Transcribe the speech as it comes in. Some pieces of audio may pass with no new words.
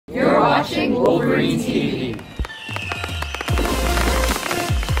watching Wolverine TV.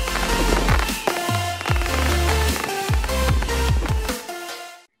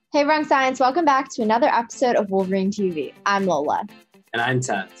 Hey Wrong Science, welcome back to another episode of Wolverine TV. I'm Lola. And I'm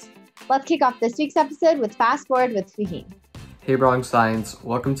Taz. Let's kick off this week's episode with Fast Forward with Fahim. Hey Wrong Science,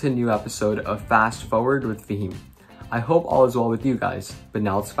 welcome to a new episode of Fast Forward with Fahim. I hope all is well with you guys, but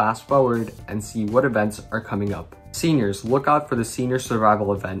now let's fast forward and see what events are coming up. Seniors, look out for the Senior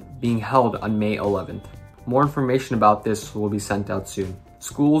Survival event being held on May 11th. More information about this will be sent out soon.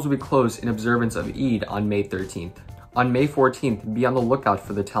 Schools will be closed in observance of Eid on May 13th. On May 14th, be on the lookout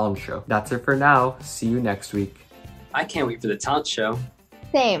for the talent show. That's it for now. See you next week. I can't wait for the talent show.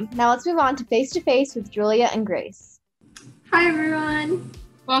 Same. Now let's move on to Face with Julia and Grace. Hi everyone.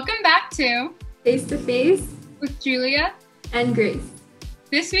 Welcome back to Face to Face with Julia and Grace.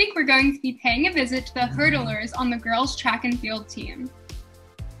 This week we're going to be paying a visit to the hurdlers on the girls' track and field team.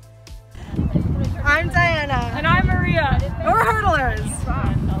 I'm Diana. And I'm Maria. We're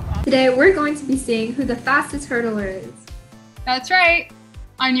hurdlers. Today we're going to be seeing who the fastest hurdler is. That's right.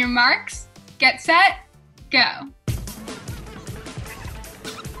 On your marks, get set, go.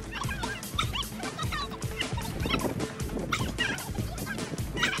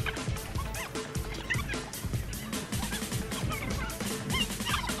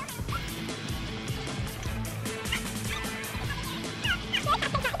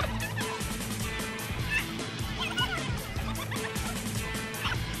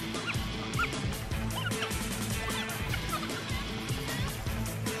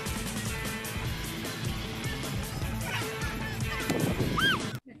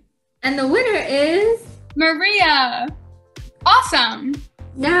 And the winner is Maria. Awesome.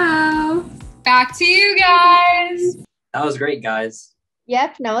 now. Back to you guys. That was great, guys.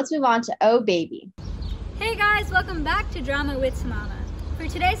 Yep, now let's move on to Oh Baby. Hey guys, welcome back to Drama with Mama. For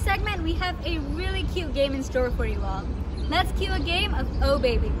today's segment, we have a really cute game in store for you all. Let's cue a game of Oh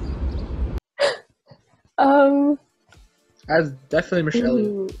Baby. That's definitely Michelle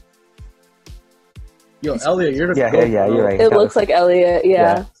Elliott. Yo, Elliot, you're the yeah, GOAT, yeah, bro. you're right. It looks like Elliot,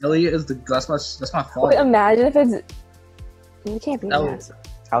 yeah. Elliot is that's my fault. Wait, imagine if it's... It can't be Elliot. Master.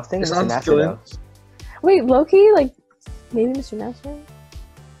 I was thinking It Mr. sounds Master good. though. Wait, Loki, like, maybe Mr. Master?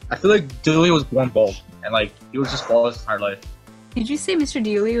 I feel like Dilly was born bald, and like he was just bald his entire life. Did you say Mr.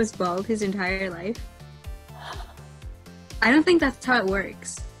 Dooley was bald his entire life? I don't think that's how it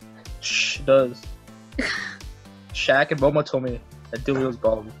works. Shh, it does. Shaq and Momo told me that Dilly was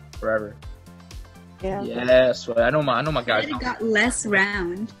bald forever. Yeah. Yeah, so I know my guys. It got less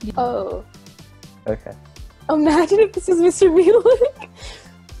round. Oh. Okay. Imagine if this is Mr. Mueller.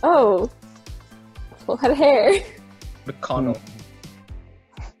 Oh. Full head of hair. McConnell.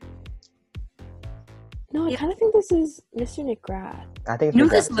 No, I kind of think this is Mr. McGrath. I think it's You know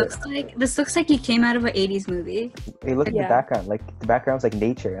the what this background. looks like? This looks like he came out of an 80s movie. Hey, look at Yeah. the background. Like the background's like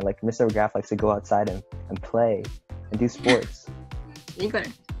nature, and like Mr. McGrath likes to go outside and play and do sports. You got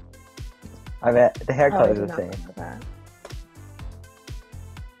it. I bet the hair Oh, I color is did the not same. know that.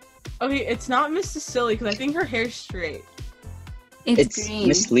 Okay, it's not Miss Cecily because I think her hair's straight. It's green.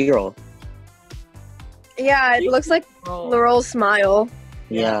 Miss Leroy. Yeah, it looks like Laurel's smile.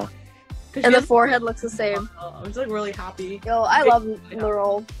 Yeah. And the forehead looks the same. I'm just like really happy. Yo, I love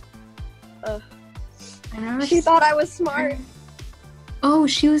Laurel. I know She thought I was smart. Oh,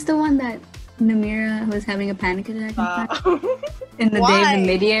 she was the one that Namira was having a panic attack in the day Why? of the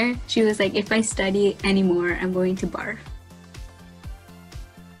mid-year. She was like, if I study anymore, I'm going to barf.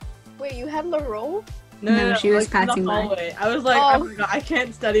 Wait, you had Laurel? No, she was like, in the passing by. hallway. I was like, Oh. oh my god, I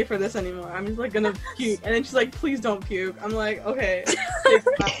can't study for this anymore. I'm just like gonna puke. And then she's like, please don't puke. I'm like, okay.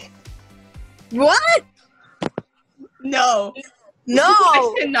 What? No. No!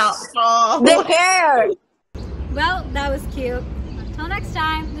 I cannot fall. The hair! Well, that was cute. Until next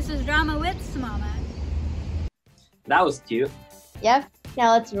time, this was Drama with Mama. That was cute. Yep,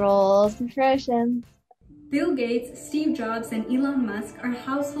 now let's roll some traditions. Bill Gates, Steve Jobs, and Elon Musk are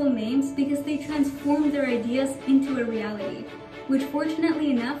household names because they transformed their ideas into a reality, which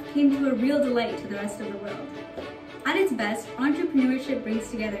fortunately enough came to a real delight to the rest of the world. At its best, entrepreneurship brings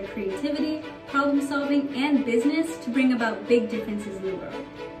together creativity, problem solving, and business to bring about big differences in the world.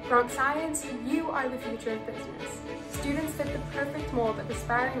 Wrong Science, you are the future of business. Students fit the perfect mold of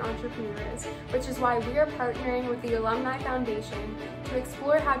aspiring entrepreneurs, which is why we are partnering with the Alumni Foundation to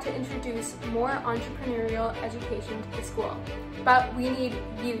explore how to introduce more entrepreneurial education to the school. But we need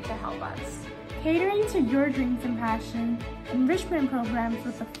you to help us. catering to your dreams and passions, enrichment programs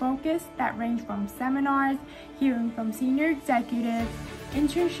with a focus that range from seminars, hearing from senior executives,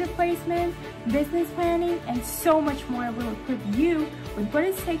 internship placements, business planning, and so much more will equip you with what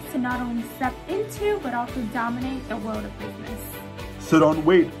it takes to not only step into, but also dominate the world of business. So don't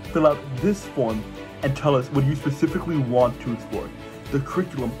wait, fill out this form and tell us what you specifically want to explore. The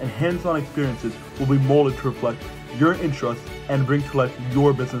curriculum and hands-on experiences will be molded to reflect your interests and bring to life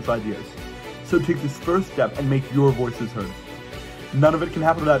your business ideas. So take this first step and make your voices heard. None of it can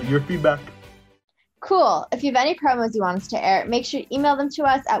happen without your feedback. Cool. If you have any promos you want us to air, make sure to email them to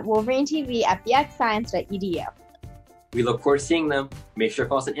us at wolverinetv@bxscience.edu. We look forward to seeing them. Make sure to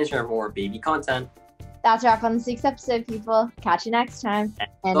follow us on Instagram for more baby content. That's a wrap on this week's episode, people. Catch you next time.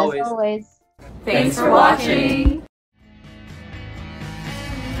 And as always, Thanks for watching.